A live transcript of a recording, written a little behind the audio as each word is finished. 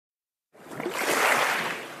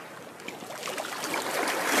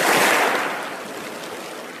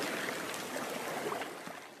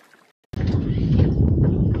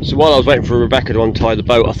So while I was waiting for Rebecca to untie the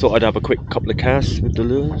boat, I thought I'd have a quick couple of casts with the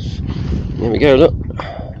lures. There we go, look.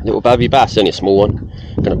 Little babby bass, only a small one.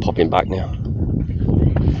 I'm going to pop him back now.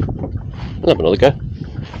 I'll have another go.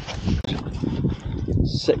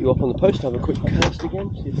 Set you up on the post, have a quick cast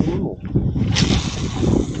again, see if there's any more.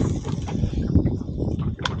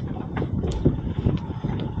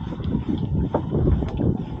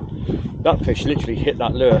 That fish literally hit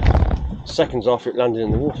that lure seconds after it landed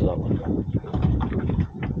in the water, that one.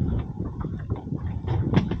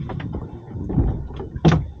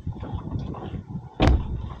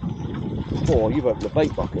 Oh, you've opened the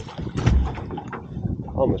bait bucket.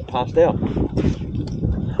 I almost passed out.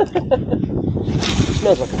 It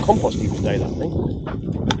smells like a compost heap today, that thing.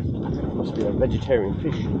 Must be a vegetarian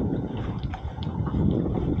fish.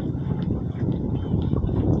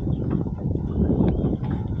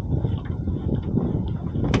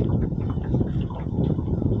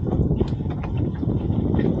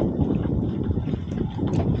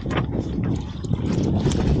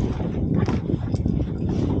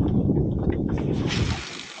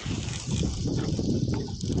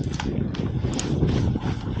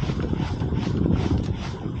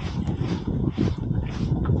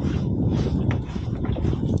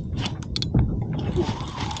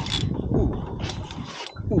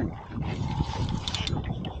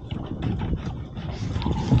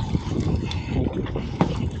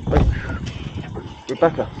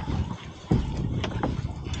 Rebecca.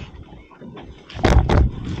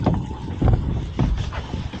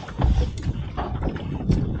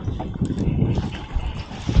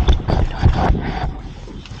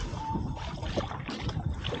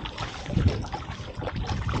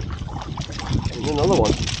 There's another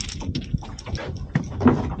one.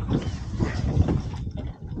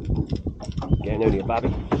 Again, only a babby.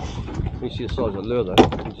 You see the size of the lure though.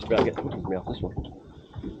 I'm just about to get the hooks me off this one.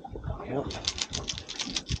 Yep.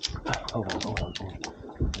 Hold on.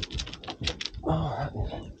 Oh, that is.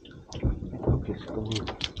 The hook is going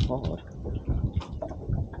hard.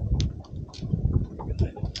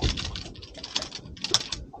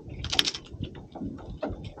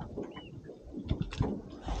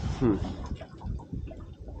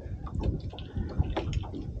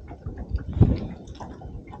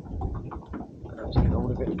 Let's get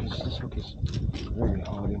hold of it because this hook is very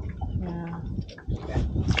hard in. Yeah.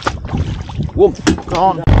 Whoop!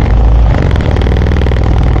 Gone!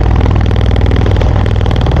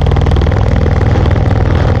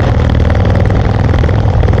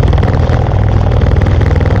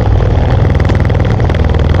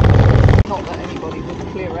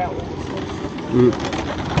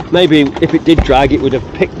 Maybe if it did drag, it would have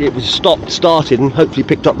started and hopefully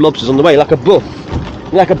picked up lobsters on the way, like a bus,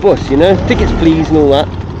 you know. Tickets please and all that.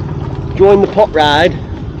 Join the pot ride.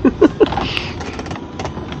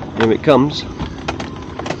 Here it comes,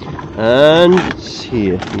 and it's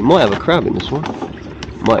here. You might have a crab in this one.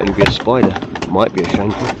 Might even be a spider. Might be a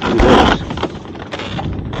shanker. Who knows?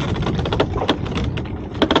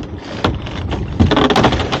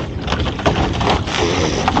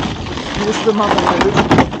 The mother load.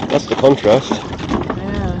 That's the contrast.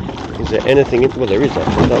 Yeah. Is there anything in? Well, there is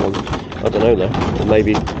actually. That one. I don't know though. Or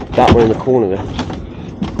maybe that one in the corner there.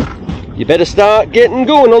 You better start getting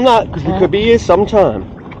going on that because we could be here sometime.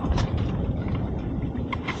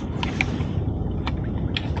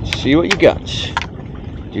 See what you got.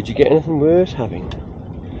 Did you get anything worth having?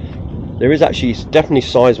 There is actually definitely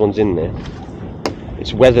size ones in there.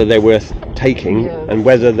 It's whether they're worth taking and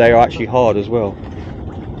whether they are actually hard as well.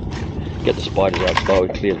 Get the spiders out,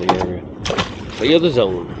 start to clear the area. Clear the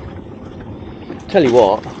zone. Tell you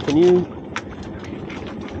what, can you...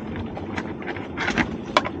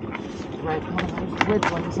 Right, one of those red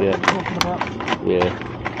ones that I'm talking about. Yeah.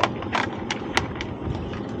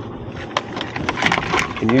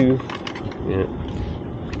 Can you... Yeah.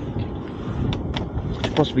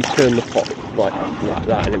 Possibly turn the pot like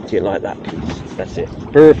that and empty it like that, please. That's it.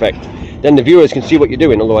 Perfect. Then the viewers can see what you're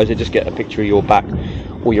doing, otherwise they just get a picture of your back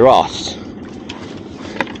or your ass.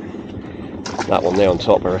 That one there on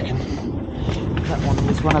top, I reckon. That one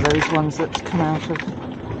was one of those ones that's come out of,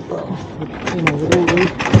 you know, with all the...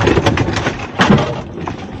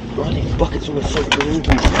 Right, these buckets almost so green.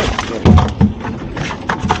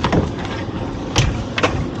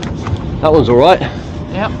 That one's alright.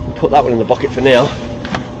 Yep. Put that one in the bucket for now.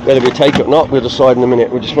 Whether we take it or not, we'll decide in a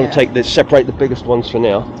minute. We just want to separate the biggest ones for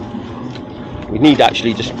now. We need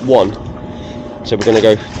actually just one. So we're going to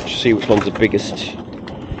go see which one's the biggest.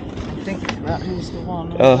 I think that is the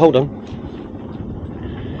one. Hold on.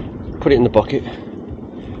 Put it in the bucket.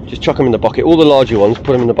 Just chuck them in the bucket. All the larger ones,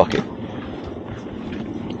 put them in the bucket.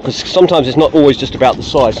 Because sometimes it's not always just about the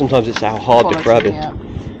size. Sometimes it's how hard the crab is.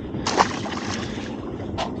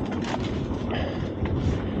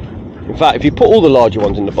 In fact, if you put all the larger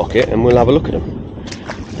ones in the bucket, and we'll have a look at them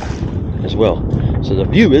as well, so the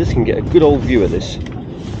viewers can get a good old view of this.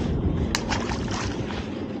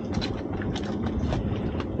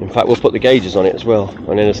 In fact, we'll put the gauges on it as well,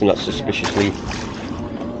 on anything that's suspiciously.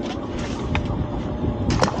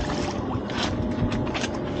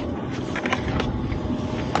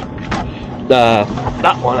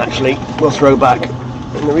 That one actually we'll throw back,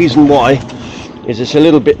 and the reason why is it's a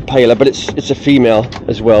little bit paler, but it's a female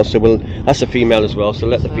as well, so that's a female as well, so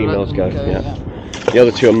let the females go. Yeah. The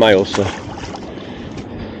other two are males, so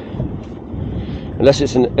unless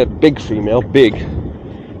it's a big female, they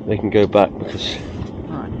can go back because.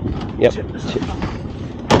 Right. Yep.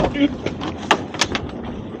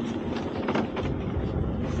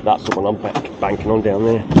 That's the one I'm banking on down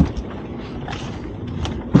there.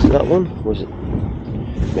 Is it that one? Was it?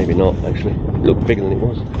 Maybe not actually. It looked bigger than it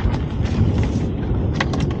was.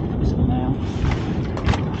 Is it now?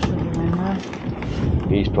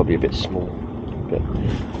 He's probably a bit small, but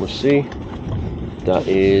we'll see. That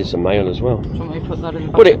is a male as well. Do you want me to put that in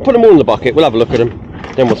the bucket? Put them all in the bucket. We'll have a look at them.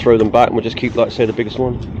 Then we'll throw them back, and we'll just keep, like I say, the biggest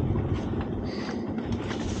one.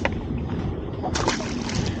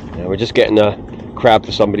 Yeah, we're just getting a crab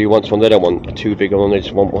for somebody who wants one. They don't want a too big one, they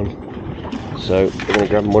just want one. So we're going to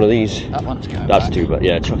grab them one of these. That one's going That's back. too bad.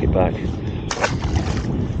 Yeah, chuck it back.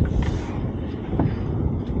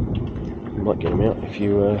 You might get them out if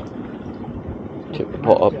you tip the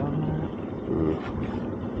pot up.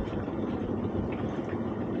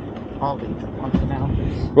 I'll leave that one for now.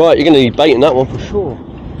 Right, you're going to need bait in that one for sure.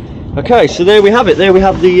 Okay, so there we have it. There we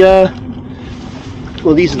have the.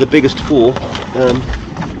 Well, these are the biggest four.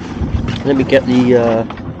 Let me get the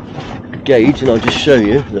gauge, and I'll just show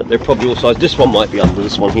you that they're probably all sized. This one might be under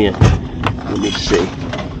this one here. Let me see.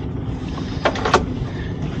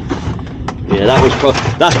 Yeah, that was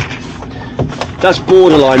that's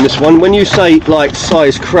borderline. This one. When you say like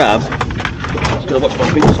size crab, I'm just going to watch my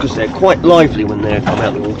fingers because they're quite lively when they come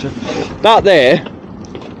out of the water. That there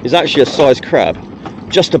is actually a size crab,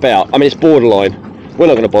 just about. I mean, it's borderline. We're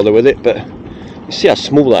not going to bother with it, but you see how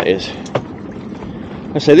small that is.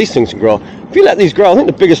 I say these things can grow. If you let these grow, I think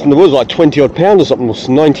the biggest in the world is like 20 odd pounds or something, or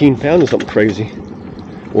 19 pounds or something crazy,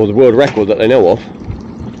 or the world record that they know of.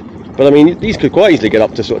 But I mean, these could quite easily get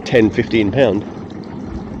up to sort of 10-15 pound.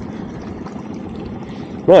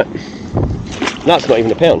 Right, that's not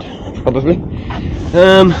even a pound, probably.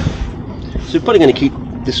 So we're probably going to keep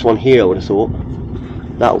this one here, I would have thought.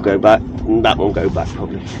 That will go back, and that one will go back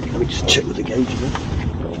probably. Let me just check with the gauge again.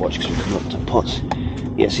 I'll watch because we're coming up to pots.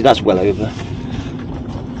 Yeah, see, that's well over.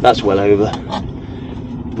 That's well over.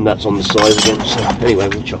 And that's on the side again, so anyway,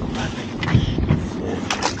 we'll chuck them back.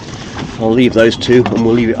 Yeah. I'll leave those two, and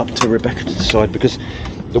we'll leave it up to Rebecca to decide, because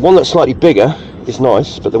the one that's slightly bigger is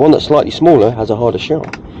nice, but the one that's slightly smaller has a harder shell.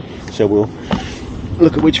 So we'll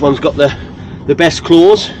look at which one's got the best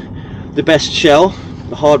claws, the best shell,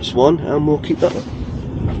 the hardest one, and we'll keep that one.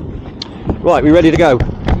 Right, we ready to go?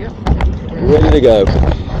 Yep. Ready to go.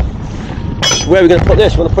 Where are we going to put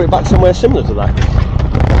this? We're going to put it back somewhere similar to that.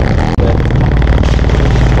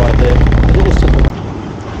 Right there.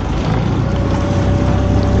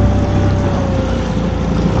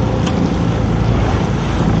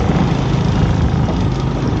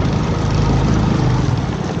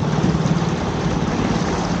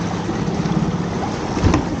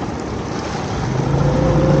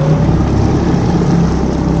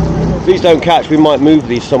 If these don't catch, we might move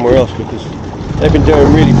these somewhere else because they've been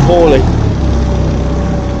doing really poorly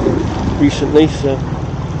recently, so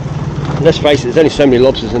let's face it, there's only so many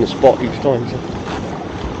lobsters in a spot each time, so.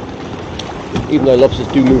 Even though lobsters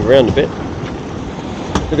do move around a bit.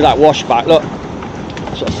 Look at that wash back, look.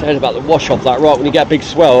 That's what I said about the wash off that rock. When you get a big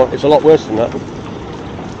swell, it's a lot worse than that.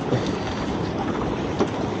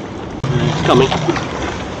 It's coming.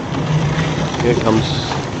 Here it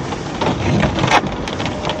comes.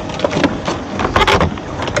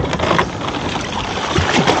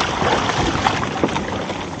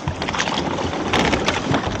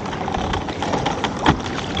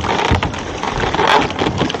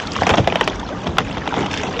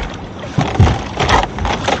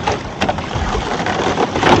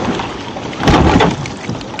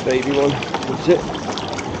 Baby one, that's it.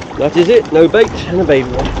 That is it, no bait and a baby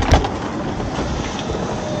one.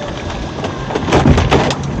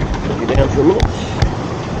 Put you down for a minute.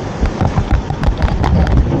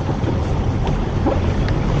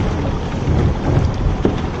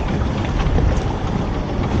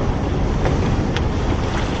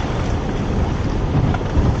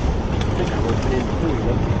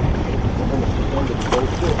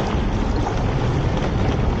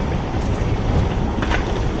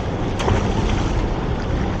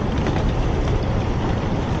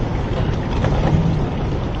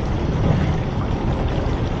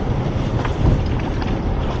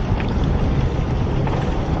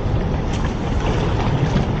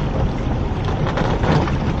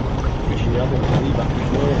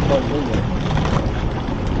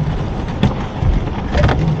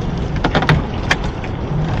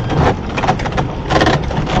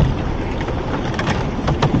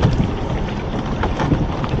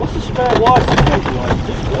 What's the spare wire situation like?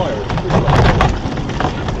 This wire is pretty long.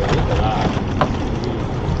 Yeah, look at that.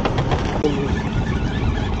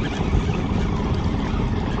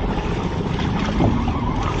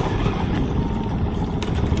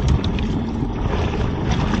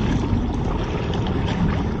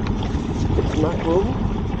 Mackerel.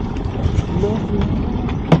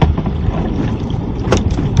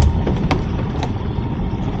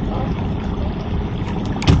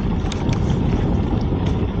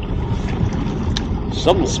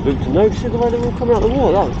 Something spooked them though. See the way they're all coming out of the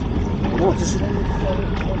water?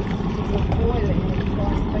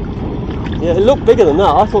 Yeah, it looked bigger than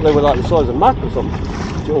that. I thought they were like the size of mackerel or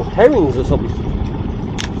something. Or herrings or something.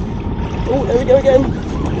 Oh, there we go again.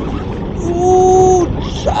 Ooh,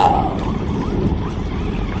 child.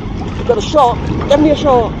 We've got a shark, definitely a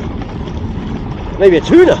shark. Maybe a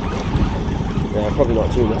tuna. Yeah, probably not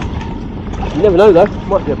a tuna. You never know though,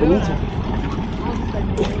 might be a bonito.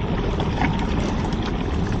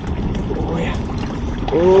 Oh yeah,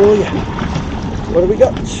 oh yeah. What have we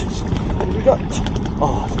got? What have we got?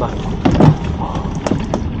 Oh, it's mackerel. Oh.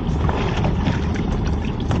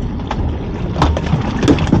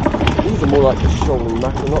 These are more like the shoal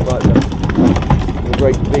mackerel, not like the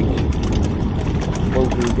great big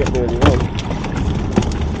ones we were getting earlier on.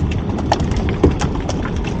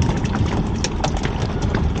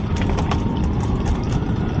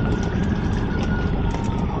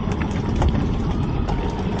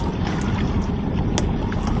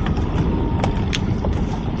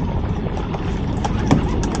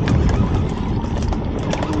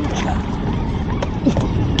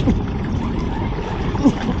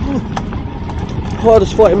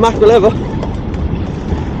 Hardest fighting mackerel ever.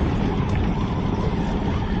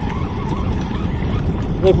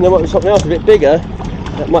 Even there might be something else a bit bigger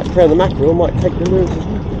that might crown the mackerel, might take the lures as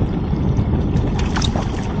well.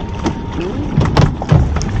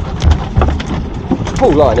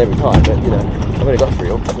 Full line every time, but you know, I've only got 3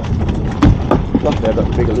 hooks. So luckily I've got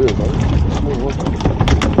the bigger lures on. Small ones.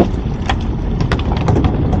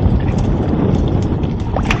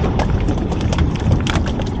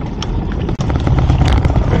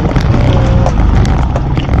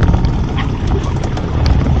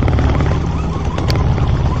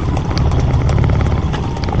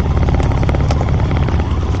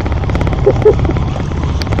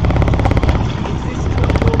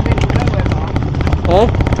 Huh?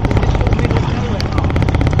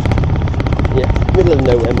 Yeah, middle of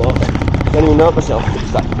nowhere mark. I don't even know it myself.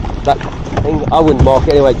 It's that thing I wouldn't mark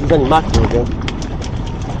it anyway, because it's only mackerel again.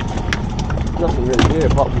 Nothing really here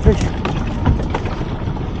apart from fish.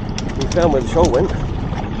 We found where the shoal went,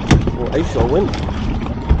 or a shoal went.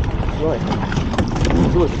 Right.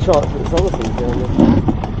 There's always a chance that there's other things down there.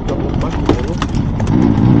 Got enough mackerel on them.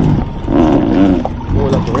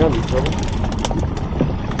 All up around each other.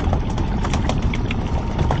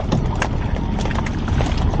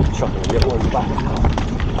 Chucking a little ones back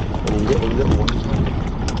and little ones.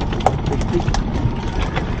 Big piece.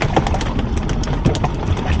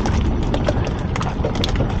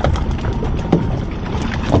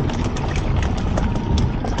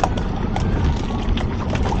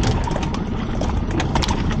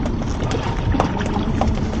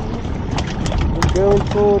 I'm going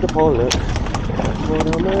for the pollack. That's what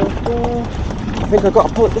I'm after. I think I got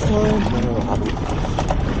a pollack this time. No, I haven't.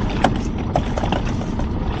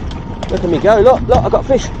 Look at me go, look, I got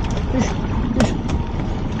fish. Fish.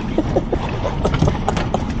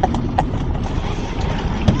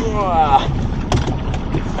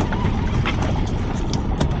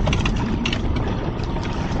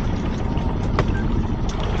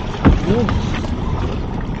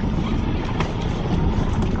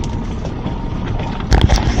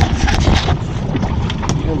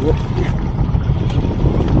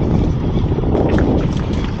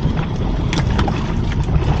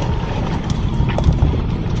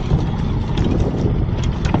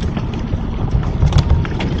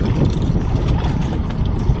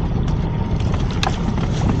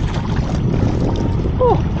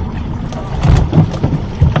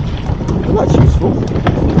 That's useful.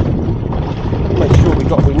 Make sure we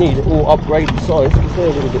got what we need, or upgrade the size because they're a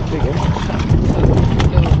little bit bigger.